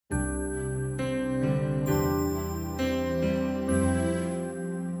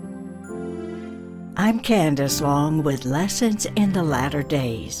I'm Candace Long with Lessons in the Latter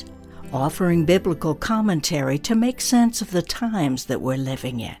Days, offering biblical commentary to make sense of the times that we're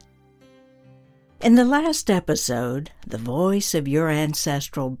living in. In the last episode, The Voice of Your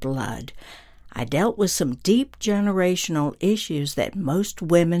Ancestral Blood, I dealt with some deep generational issues that most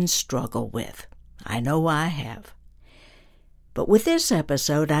women struggle with. I know I have. But with this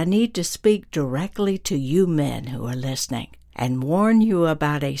episode, I need to speak directly to you men who are listening and warn you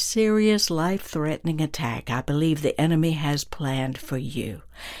about a serious life-threatening attack I believe the enemy has planned for you,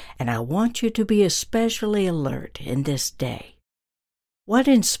 and I want you to be especially alert in this day. What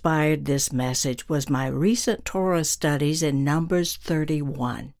inspired this message was my recent Torah studies in Numbers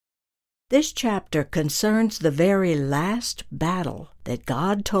 31. This chapter concerns the very last battle that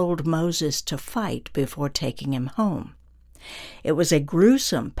God told Moses to fight before taking him home. It was a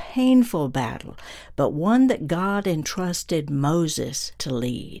gruesome, painful battle, but one that God entrusted Moses to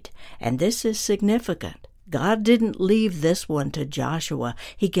lead. And this is significant. God didn't leave this one to Joshua.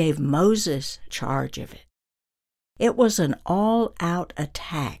 He gave Moses charge of it. It was an all-out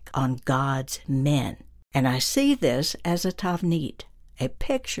attack on God's men. And I see this as a tavnit, a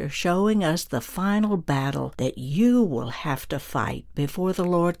picture showing us the final battle that you will have to fight before the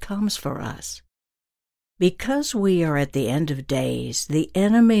Lord comes for us. Because we are at the end of days, the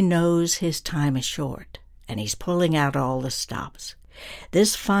enemy knows his time is short, and he's pulling out all the stops.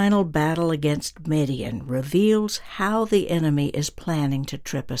 This final battle against Midian reveals how the enemy is planning to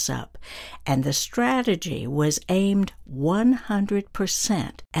trip us up, and the strategy was aimed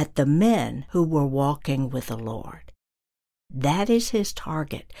 100% at the men who were walking with the Lord. That is his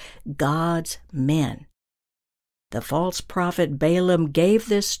target, God's men. The false prophet Balaam gave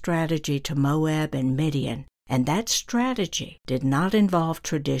this strategy to Moab and Midian, and that strategy did not involve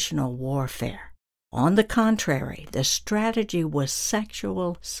traditional warfare. On the contrary, the strategy was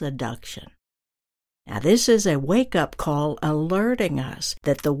sexual seduction. Now, this is a wake-up call alerting us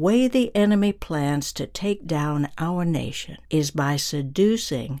that the way the enemy plans to take down our nation is by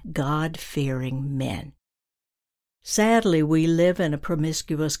seducing God-fearing men. Sadly, we live in a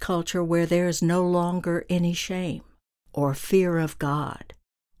promiscuous culture where there is no longer any shame or fear of God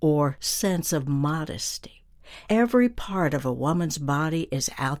or sense of modesty. Every part of a woman's body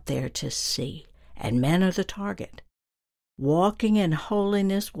is out there to see, and men are the target. Walking in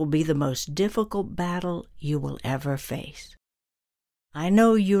holiness will be the most difficult battle you will ever face. I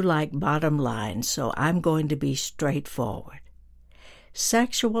know you like bottom line, so I'm going to be straightforward.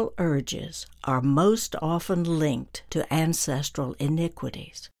 Sexual urges are most often linked to ancestral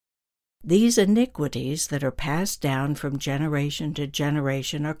iniquities. These iniquities that are passed down from generation to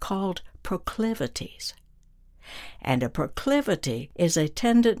generation are called proclivities. And a proclivity is a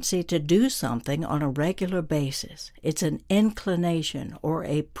tendency to do something on a regular basis. It's an inclination or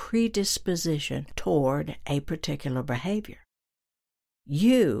a predisposition toward a particular behavior.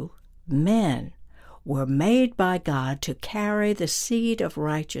 You, men, were made by God to carry the seed of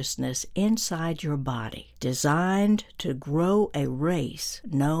righteousness inside your body, designed to grow a race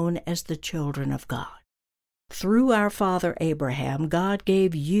known as the children of God. Through our father Abraham, God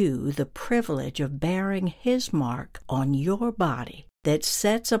gave you the privilege of bearing his mark on your body that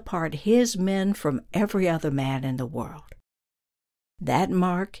sets apart his men from every other man in the world. That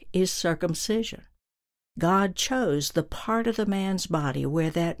mark is circumcision. God chose the part of the man's body where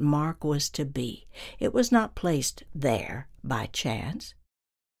that mark was to be. It was not placed there by chance.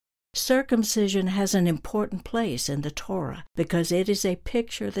 Circumcision has an important place in the Torah because it is a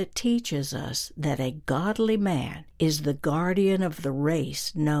picture that teaches us that a godly man is the guardian of the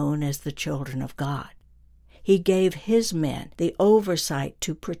race known as the children of God. He gave his men the oversight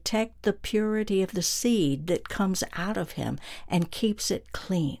to protect the purity of the seed that comes out of him and keeps it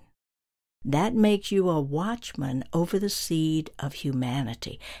clean. That makes you a watchman over the seed of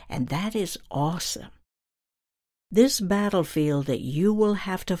humanity, and that is awesome. This battlefield that you will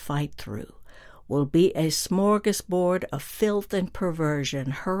have to fight through will be a smorgasbord of filth and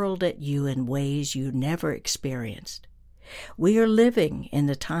perversion hurled at you in ways you never experienced. We are living in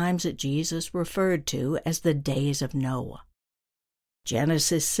the times that Jesus referred to as the days of Noah.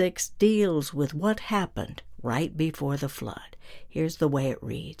 Genesis 6 deals with what happened right before the flood. Here's the way it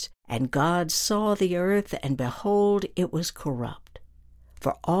reads. And God saw the earth, and behold, it was corrupt.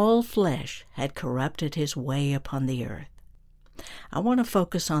 For all flesh had corrupted his way upon the earth. I want to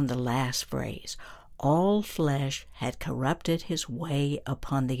focus on the last phrase. All flesh had corrupted his way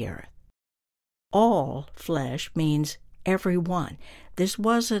upon the earth. All flesh means everyone. This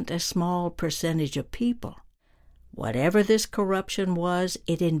wasn't a small percentage of people. Whatever this corruption was,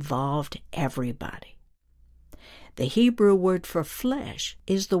 it involved everybody. The Hebrew word for flesh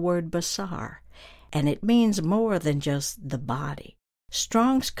is the word basar, and it means more than just the body.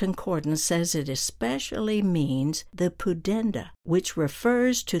 Strong's Concordance says it especially means the pudenda, which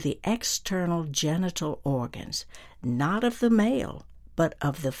refers to the external genital organs, not of the male, but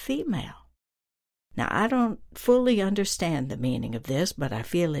of the female. Now, I don't fully understand the meaning of this, but I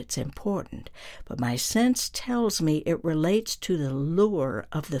feel it's important. But my sense tells me it relates to the lure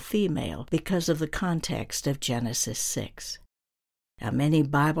of the female because of the context of Genesis 6. Now, many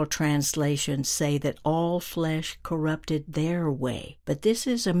Bible translations say that all flesh corrupted their way, but this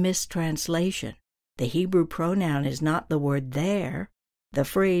is a mistranslation. The Hebrew pronoun is not the word their. The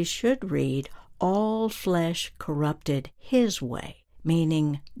phrase should read, all flesh corrupted his way,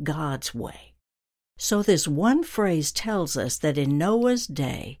 meaning God's way. So this one phrase tells us that in Noah's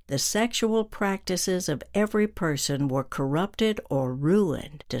day, the sexual practices of every person were corrupted or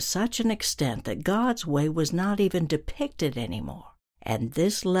ruined to such an extent that God's way was not even depicted anymore. And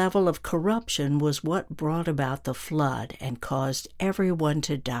this level of corruption was what brought about the flood and caused everyone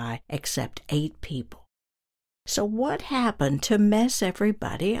to die except 8 people. So what happened to mess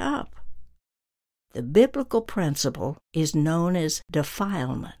everybody up? The biblical principle is known as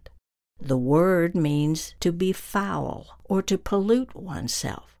defilement. The word means to be foul or to pollute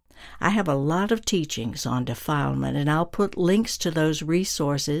oneself. I have a lot of teachings on defilement, and I'll put links to those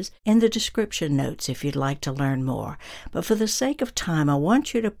resources in the description notes if you'd like to learn more. But for the sake of time, I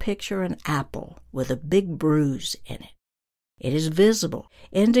want you to picture an apple with a big bruise in it. It is visible,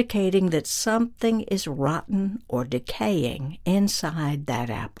 indicating that something is rotten or decaying inside that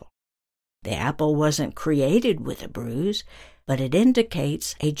apple. The apple wasn't created with a bruise, but it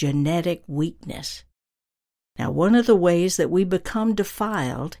indicates a genetic weakness. Now, one of the ways that we become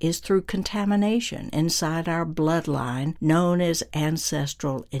defiled is through contamination inside our bloodline, known as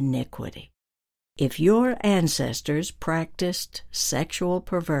ancestral iniquity. If your ancestors practiced sexual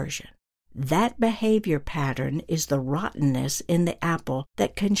perversion, that behavior pattern is the rottenness in the apple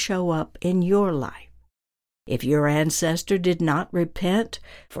that can show up in your life. If your ancestor did not repent,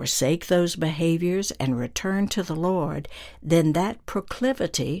 forsake those behaviors, and return to the Lord, then that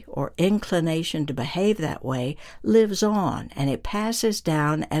proclivity or inclination to behave that way lives on, and it passes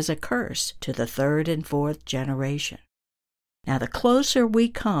down as a curse to the 3rd and 4th generation. Now, the closer we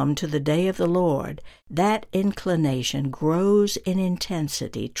come to the day of the Lord, that inclination grows in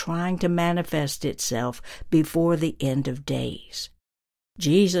intensity, trying to manifest itself before the end of days.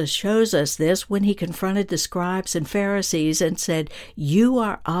 Jesus shows us this when he confronted the scribes and Pharisees and said, "You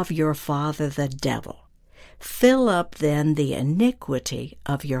are of your father the devil. Fill up then the iniquity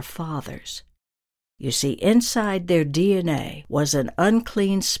of your fathers." You see, inside their DNA was an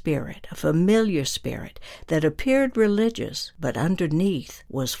unclean spirit, a familiar spirit that appeared religious, but underneath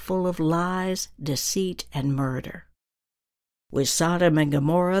was full of lies, deceit, and murder. With Sodom and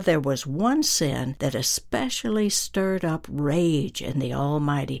Gomorrah, there was one sin that especially stirred up rage in the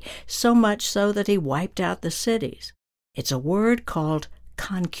Almighty, so much so that he wiped out the cities. It's a word called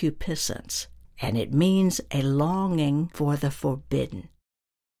concupiscence, and it means a longing for the forbidden.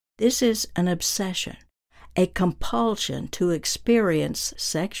 This is an obsession, a compulsion to experience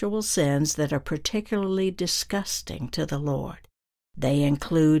sexual sins that are particularly disgusting to the Lord. They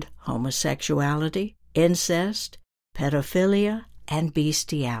include homosexuality, incest, pedophilia, and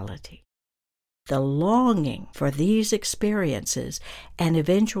bestiality. The longing for these experiences and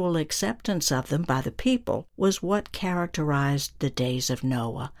eventual acceptance of them by the people was what characterized the days of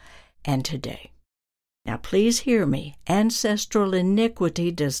Noah and today. Now please hear me. Ancestral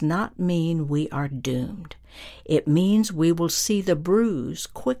iniquity does not mean we are doomed. It means we will see the bruise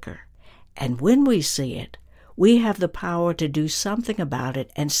quicker, and when we see it, we have the power to do something about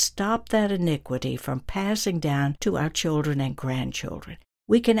it and stop that iniquity from passing down to our children and grandchildren.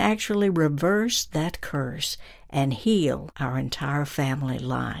 We can actually reverse that curse and heal our entire family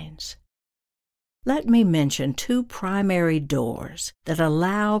lines. Let me mention 2 primary doors that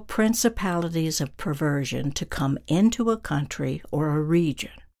allow principalities of perversion to come into a country or a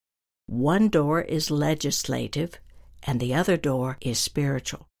region. One door is legislative, and the other door is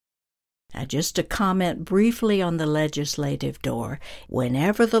spiritual. Now, just to comment briefly on the legislative door,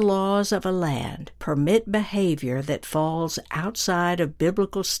 whenever the laws of a land permit behavior that falls outside of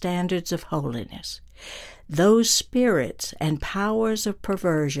biblical standards of holiness, those spirits and powers of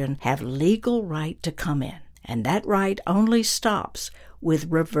perversion have legal right to come in, and that right only stops with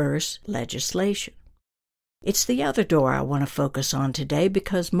reverse legislation. It's the other door I want to focus on today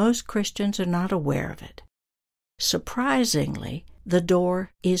because most Christians are not aware of it. Surprisingly, the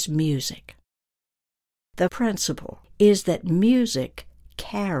door is music. The principle is that music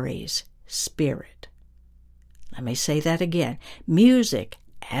carries spirit. Let me say that again. Music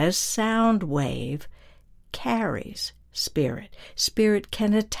as sound wave, carries spirit. Spirit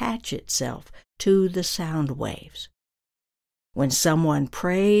can attach itself to the sound waves. When someone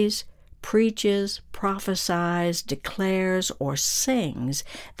prays, preaches, prophesies, declares, or sings,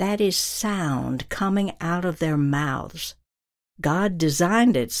 that is sound coming out of their mouths. God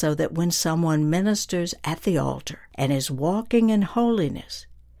designed it so that when someone ministers at the altar and is walking in holiness,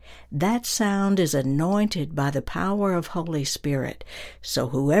 that sound is anointed by the power of Holy Spirit, so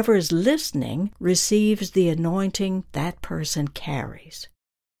whoever is listening receives the anointing that person carries.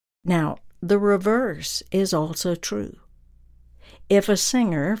 Now, the reverse is also true. If a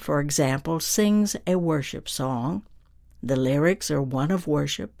singer, for example, sings a worship song, the lyrics are one of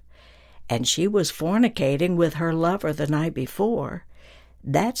worship, and she was fornicating with her lover the night before,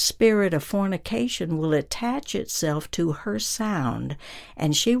 that spirit of fornication will attach itself to her sound,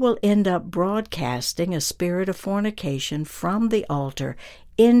 and she will end up broadcasting a spirit of fornication from the altar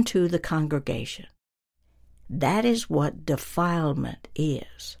into the congregation. That is what defilement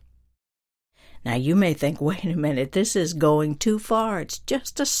is. Now you may think, wait a minute, this is going too far. It's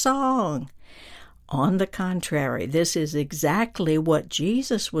just a song. On the contrary, this is exactly what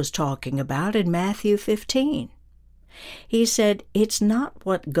Jesus was talking about in Matthew 15. He said, it's not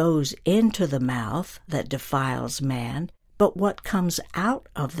what goes into the mouth that defiles man, but what comes out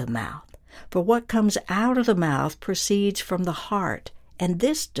of the mouth. For what comes out of the mouth proceeds from the heart, and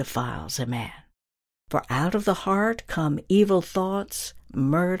this defiles a man. For out of the heart come evil thoughts,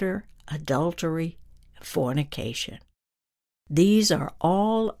 murder, adultery, fornication. These are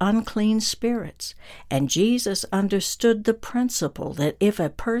all unclean spirits, and Jesus understood the principle that if a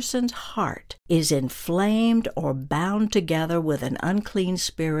person's heart is inflamed or bound together with an unclean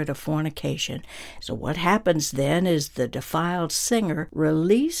spirit of fornication, so what happens then is the defiled singer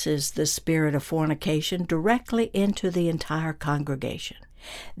releases the spirit of fornication directly into the entire congregation.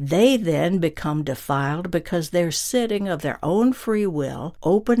 They then become defiled because they're sitting of their own free will,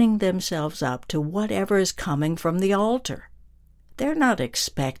 opening themselves up to whatever is coming from the altar. They're not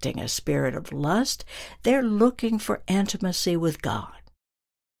expecting a spirit of lust. They're looking for intimacy with God.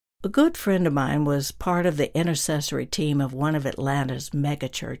 A good friend of mine was part of the intercessory team of one of Atlanta's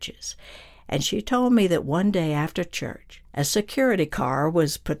megachurches, and she told me that one day after church, a security car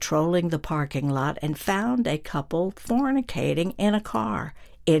was patrolling the parking lot and found a couple fornicating in a car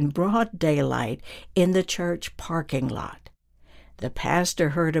in broad daylight in the church parking lot. The pastor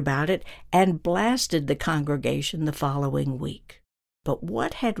heard about it and blasted the congregation the following week. But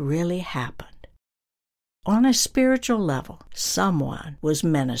what had really happened? On a spiritual level, someone was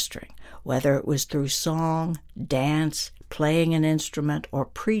ministering, whether it was through song, dance, playing an instrument, or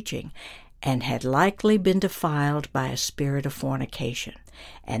preaching, and had likely been defiled by a spirit of fornication.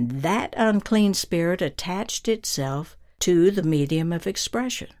 And that unclean spirit attached itself to the medium of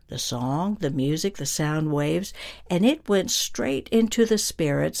expression, the song, the music, the sound waves, and it went straight into the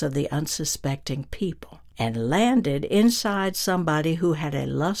spirits of the unsuspecting people and landed inside somebody who had a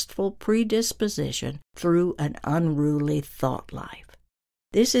lustful predisposition through an unruly thought life.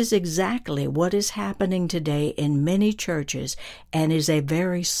 This is exactly what is happening today in many churches and is a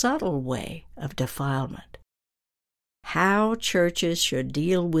very subtle way of defilement. How churches should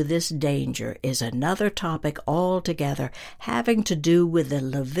deal with this danger is another topic altogether, having to do with the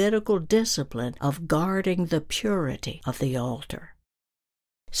Levitical discipline of guarding the purity of the altar.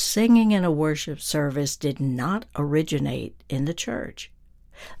 Singing in a worship service did not originate in the church.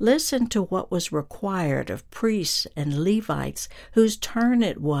 Listen to what was required of priests and Levites whose turn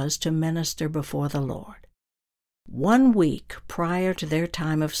it was to minister before the Lord. 1 week prior to their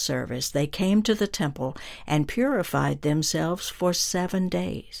time of service, they came to the temple and purified themselves for 7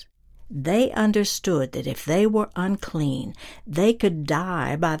 days. They understood that if they were unclean, they could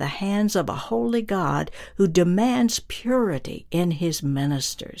die by the hands of a holy God who demands purity in his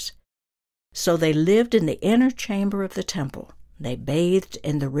ministers. So they lived in the inner chamber of the temple. They bathed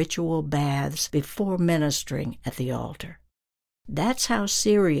in the ritual baths before ministering at the altar. That's how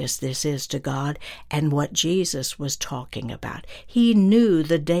serious this is to God and what Jesus was talking about. He knew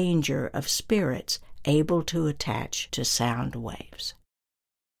the danger of spirits able to attach to sound waves.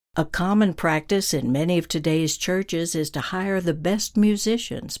 A common practice in many of today's churches is to hire the best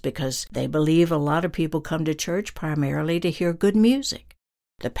musicians because they believe a lot of people come to church primarily to hear good music.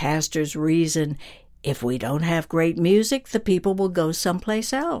 The pastor's reason, if we don't have great music, the people will go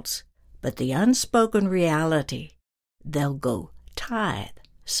someplace else. But the unspoken reality, they'll go tithe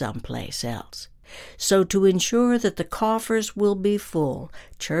someplace else. So to ensure that the coffers will be full,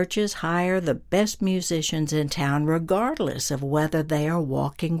 churches hire the best musicians in town regardless of whether they are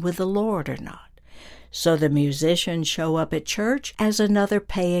walking with the Lord or not. So the musicians show up at church as another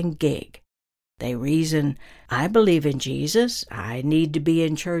paying gig. They reason, I believe in Jesus, I need to be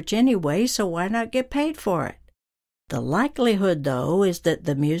in church anyway, so why not get paid for it? The likelihood, though, is that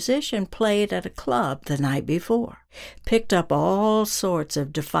the musician played at a club the night before, picked up all sorts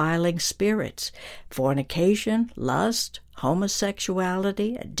of defiling spirits, fornication, lust,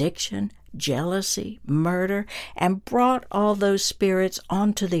 homosexuality, addiction, jealousy, murder, and brought all those spirits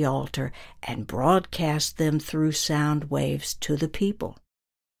onto the altar and broadcast them through sound waves to the people.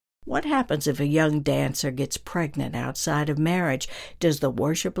 What happens if a young dancer gets pregnant outside of marriage? Does the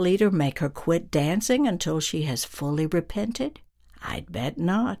worship leader make her quit dancing until she has fully repented? I'd bet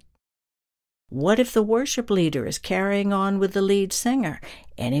not. What if the worship leader is carrying on with the lead singer?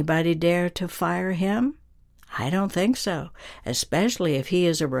 Anybody dare to fire him? I don't think so, especially if he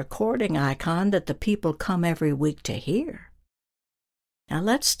is a recording icon that the people come every week to hear. Now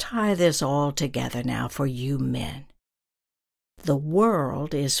let's tie this all together now for you men. The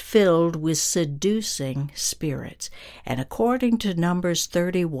world is filled with seducing spirits, and according to Numbers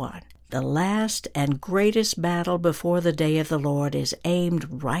 31, the last and greatest battle before the day of the Lord is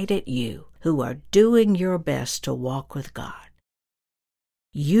aimed right at you, who are doing your best to walk with God.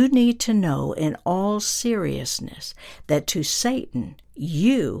 You need to know in all seriousness that to Satan,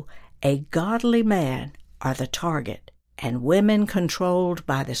 you, a godly man, are the target, and women controlled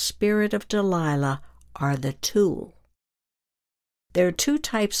by the spirit of Delilah are the tool. There are two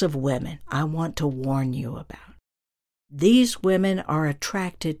types of women I want to warn you about. These women are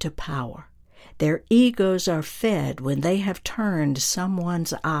attracted to power. Their egos are fed when they have turned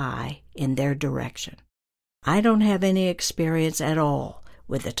someone's eye in their direction. I don't have any experience at all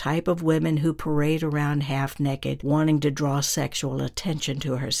with the type of women who parade around half-naked, wanting to draw sexual attention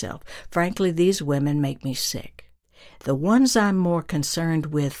to herself. Frankly, these women make me sick. The ones I'm more concerned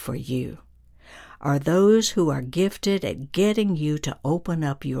with for you are those who are gifted at getting you to open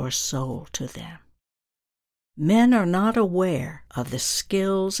up your soul to them. Men are not aware of the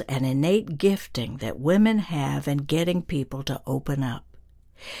skills and innate gifting that women have in getting people to open up.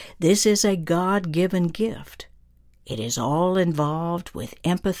 This is a God-given gift. It is all involved with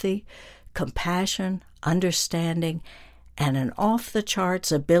empathy, compassion, understanding, and an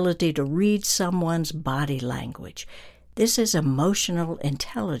off-the-charts ability to read someone's body language. This is emotional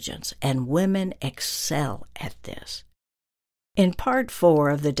intelligence, and women excel at this. In Part 4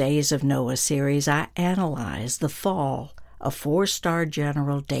 of the Days of Noah series, I analyze the fall of 4-star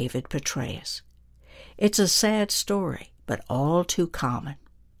General David Petraeus. It's a sad story, but all too common.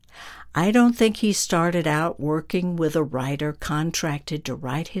 I don't think he started out working with a writer contracted to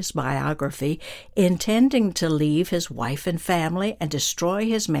write his biography, intending to leave his wife and family and destroy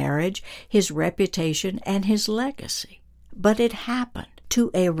his marriage, his reputation, and his legacy. But it happened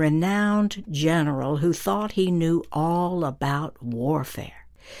to a renowned general who thought he knew all about warfare.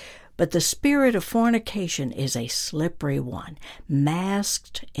 But the spirit of fornication is a slippery one,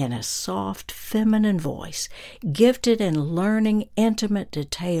 masked in a soft, feminine voice, gifted in learning intimate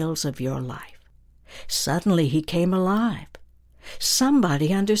details of your life. Suddenly he came alive.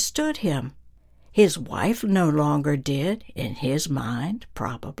 Somebody understood him. His wife no longer did, in his mind,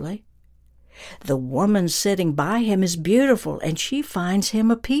 probably. The woman sitting by him is beautiful, and she finds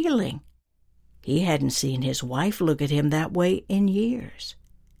him appealing. He hadn't seen his wife look at him that way in years.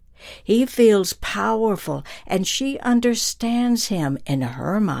 He feels powerful, and she understands him, in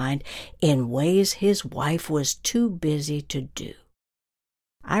her mind, in ways his wife was too busy to do.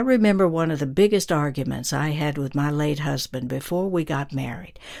 I remember one of the biggest arguments I had with my late husband before we got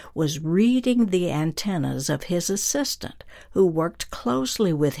married was reading the antennas of his assistant, who worked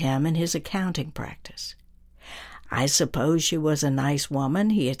closely with him in his accounting practice. I suppose she was a nice woman.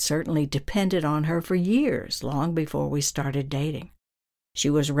 He had certainly depended on her for years, long before we started dating. She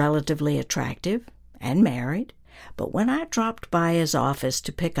was relatively attractive and married, but when I dropped by his office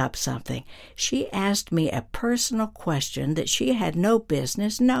to pick up something, she asked me a personal question that she had no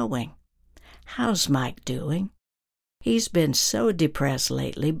business knowing. "How's Mike doing?" "He's been so depressed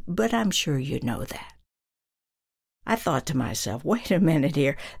lately, but I'm sure you know that." I thought to myself, wait a minute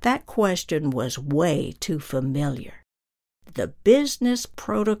here, that question was way too familiar. The business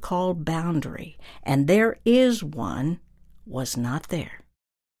protocol boundary, and there is one, was not there.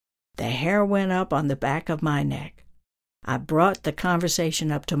 The hair went up on the back of my neck. I brought the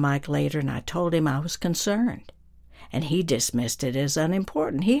conversation up to Mike later, and I told him I was concerned. And he dismissed it as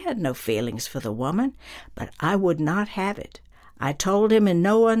unimportant. He had no feelings for the woman, but I would not have it. I told him in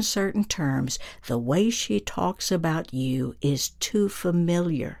no uncertain terms, the way she talks about you is too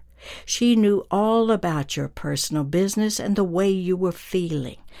familiar. She knew all about your personal business and the way you were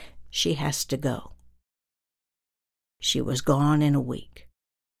feeling. She has to go. She was gone in a week.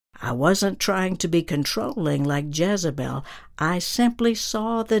 I wasn't trying to be controlling like Jezebel. I simply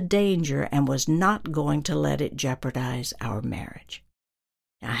saw the danger and was not going to let it jeopardize our marriage.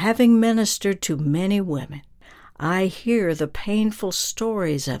 Now, having ministered to many women, I hear the painful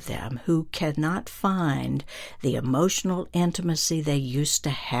stories of them who cannot find the emotional intimacy they used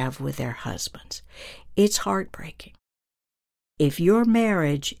to have with their husbands. It's heartbreaking. If your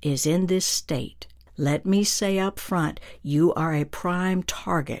marriage is in this state, let me say up front, you are a prime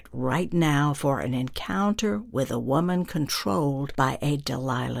target right now for an encounter with a woman controlled by a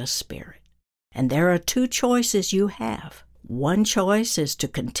Delilah spirit. And there are two choices you have. One choice is to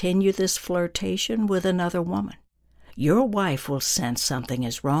continue this flirtation with another woman. Your wife will sense something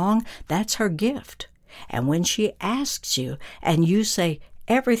is wrong. That's her gift. And when she asks you and you say,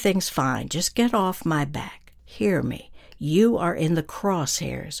 "Everything's fine, just get off my back," hear me, you are in the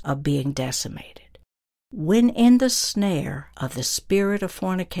crosshairs of being decimated. When in the snare of the spirit of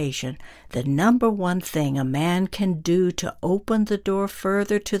fornication, the number one thing a man can do to open the door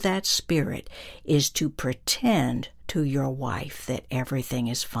further to that spirit is to pretend to your wife that everything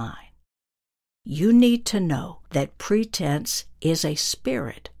is fine. You need to know that pretense is a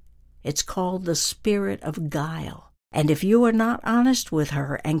spirit. It's called the spirit of guile. And if you are not honest with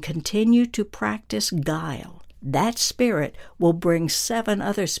her and continue to practice guile, that spirit will bring 7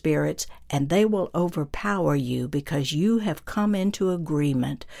 other spirits, and they will overpower you because you have come into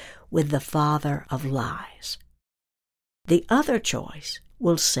agreement with the father of lies. The other choice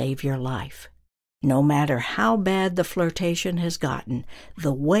will save your life. No matter how bad the flirtation has gotten,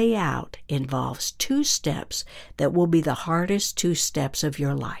 the way out involves 2 steps that will be the hardest 2 steps of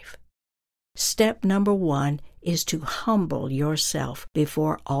your life. Step number 1 is to humble yourself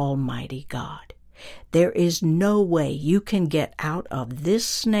before Almighty God. There is no way you can get out of this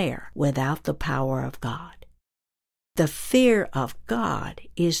snare without the power of God. The fear of God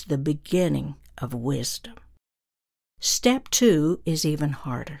is the beginning of wisdom. Step 2 is even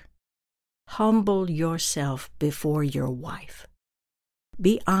harder. Humble yourself before your wife.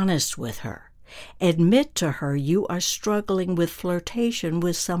 Be honest with her. Admit to her you are struggling with flirtation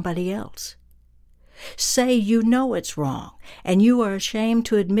with somebody else. Say you know it's wrong, and you are ashamed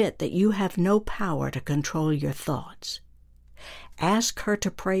to admit that you have no power to control your thoughts. Ask her to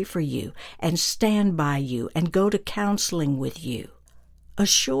pray for you and stand by you and go to counseling with you.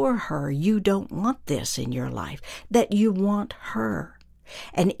 Assure her you don't want this in your life, that you want her.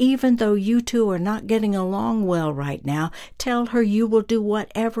 And even though you two are not getting along well right now, tell her you will do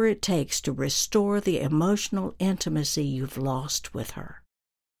whatever it takes to restore the emotional intimacy you've lost with her.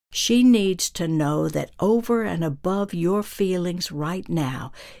 She needs to know that over and above your feelings right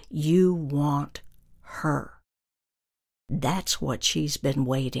now, you want her. That's what she's been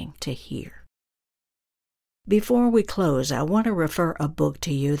waiting to hear. Before we close, I want to refer a book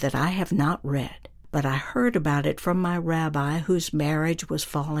to you that I have not read, but I heard about it from my rabbi whose marriage was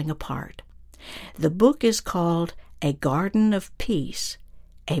falling apart. The book is called A Garden of Peace,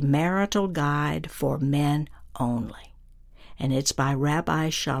 a Marital Guide for Men Only, and it's by Rabbi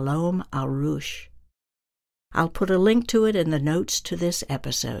Shalom Arush. I'll put a link to it in the notes to this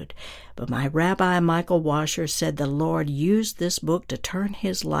episode, but my Rabbi Michael Washer said the Lord used this book to turn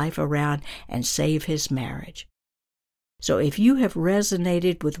his life around and save his marriage. So if you have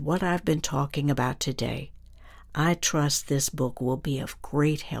resonated with what I've been talking about today, I trust this book will be of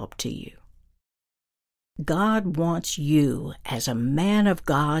great help to you. God wants you, as a man of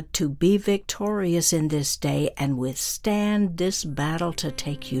God, to be victorious in this day and withstand this battle to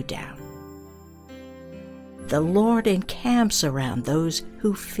take you down. The Lord encamps around those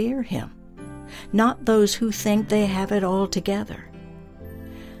who fear Him, not those who think they have it all together.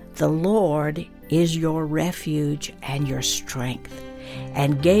 The Lord is your refuge and your strength,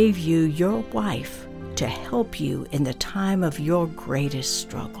 and gave you your wife to help you in the time of your greatest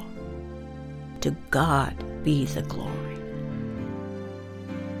struggle. To God be the glory.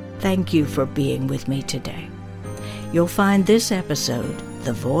 Thank you for being with me today. You'll find this episode,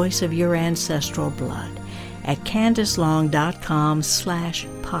 The Voice of Your Ancestral Blood, at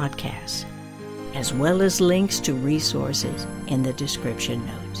candicelong.com/podcast, as well as links to resources in the description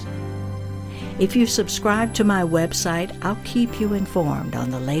notes. If you subscribe to my website, I'll keep you informed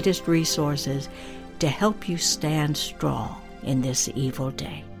on the latest resources to help you stand strong in this evil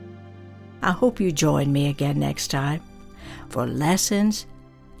day. I hope you join me again next time for Lessons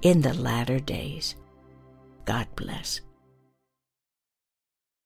in the Latter Days. God bless.